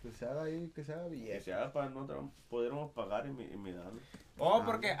 que se haga ahí, que se haga Que bien. se haga para nosotros pudiéramos pagar y mirarlo. Oh,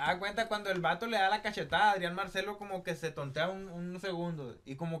 porque haz cuenta cuando el vato le da la cachetada a Adrián Marcelo como que se tontea un segundo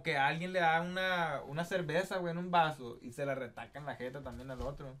y como que alguien le da una cerveza, güey, en un vaso y se la retaca en la jeta también al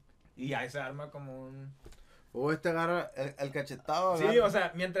otro. Y ahí se arma como un... O este agarra el cachetado. Sí, agarra- o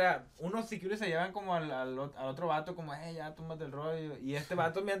sea, mientras unos securities se llevan como al otro vato como, ya, túmbate el rollo. Y este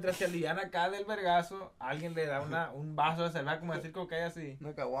vato mientras se aliviana acá del vergazo, alguien le da un vaso de cerveza, como decir que hay así.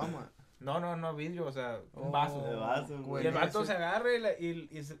 Una caguama. No, vidrio, o sea, un Oh, vaso. de vaso, güey. Y el vato ese. se agarra y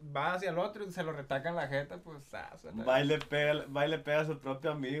va hacia el otro y se lo retaca en la jeta, pues, Va y le pega a su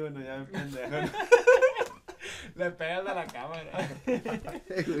propio amigo, no ya me pendejo. le pega el de la cámara. Güey,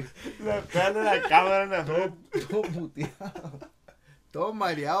 Le pega de la cámara en la frente. todo puteado. Todo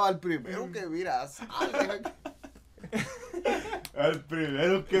mareado al primero que mira. Sale. Al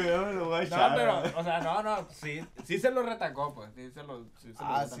primero que veo me lo voy a No, echar. pero, o sea, no, sí se lo retacó, pues, sí se lo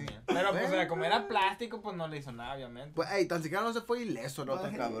Ah, hizo sí. también. Pero, pues, o sea, Bueno. como era plástico, pues no le hizo nada, obviamente. Pues, ey, tan siquiera no se fue ileso el otro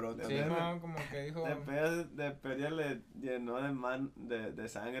Ay, cabrón. de Sí, también. verdad. no, como que dijo... De feria le llenó de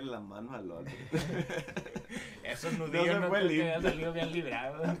sangre las manos al otro. Esos No nudillos se no fue creo que limpio. haya salido bien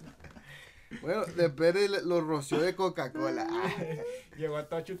librado. Bueno, de Pérez lo roció de Coca-Cola. Llegó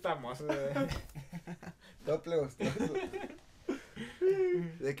todo chutamoso. Todo plegostoso.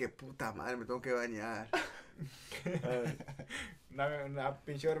 De que puta madre, me tengo que bañar. Una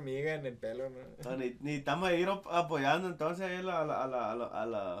pinche hormiga en el pelo, ¿no? No, necesitamos ir apoyando entonces ahí a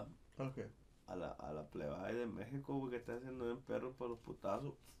la plebada de México, güey, que está haciendo bien perro por los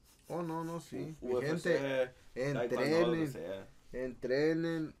putazos. Oh, no, sí. Mi UFC, gente, taekwondo, lo que entrenen, sea.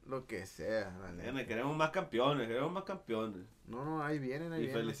 entrenen, lo que sea. La neta. Queremos más campeones. No, ahí vienen, ahí Y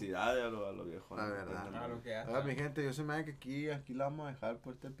vienen. felicidades a los viejos. La verdad. Claro que Ahora, mi gente, yo se me da que aquí la vamos a dejar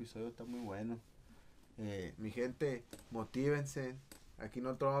por este episodio, está muy bueno. Mi gente, motívense. Aquí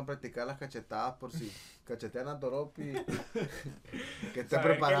nosotros vamos a practicar las cachetadas por si cachetean a Toropi. Que esté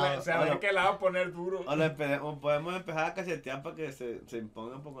preparado. Saber Ahora- que la va a poner duro. O podemos empezar a cachetear para que se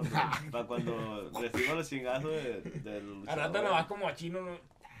impongan para cuando reciban los chingazos de los Al rato luchadores. nomás como a chino, no,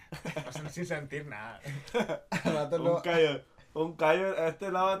 o sea, sin sentir nada. Al rato lo- Un callo, a este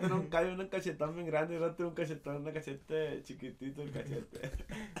lado va a tener un callo, un cachetón bien grande, y el otro un cachetón, una cachete chiquitito el cachete.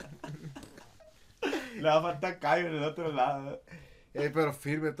 Le va a faltar callo en el otro lado. pero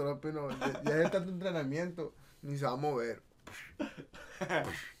firme, Toropi, no. Ya es tanto entrenamiento, ni se va a mover.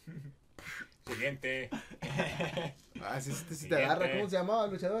 Siguiente. Si te agarra, ¿cómo se llamaba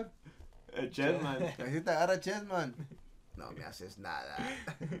el luchador? El Chessman Así te agarra Chessman. No me haces nada.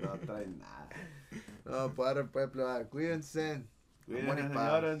 no trae nada. No, padre, pueblo, cuídense. Amor y Cuídense, paz.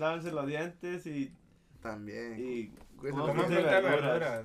 señores, dámense los dientes y También. y Cuídense coman mucho. Coman fruta y verduras.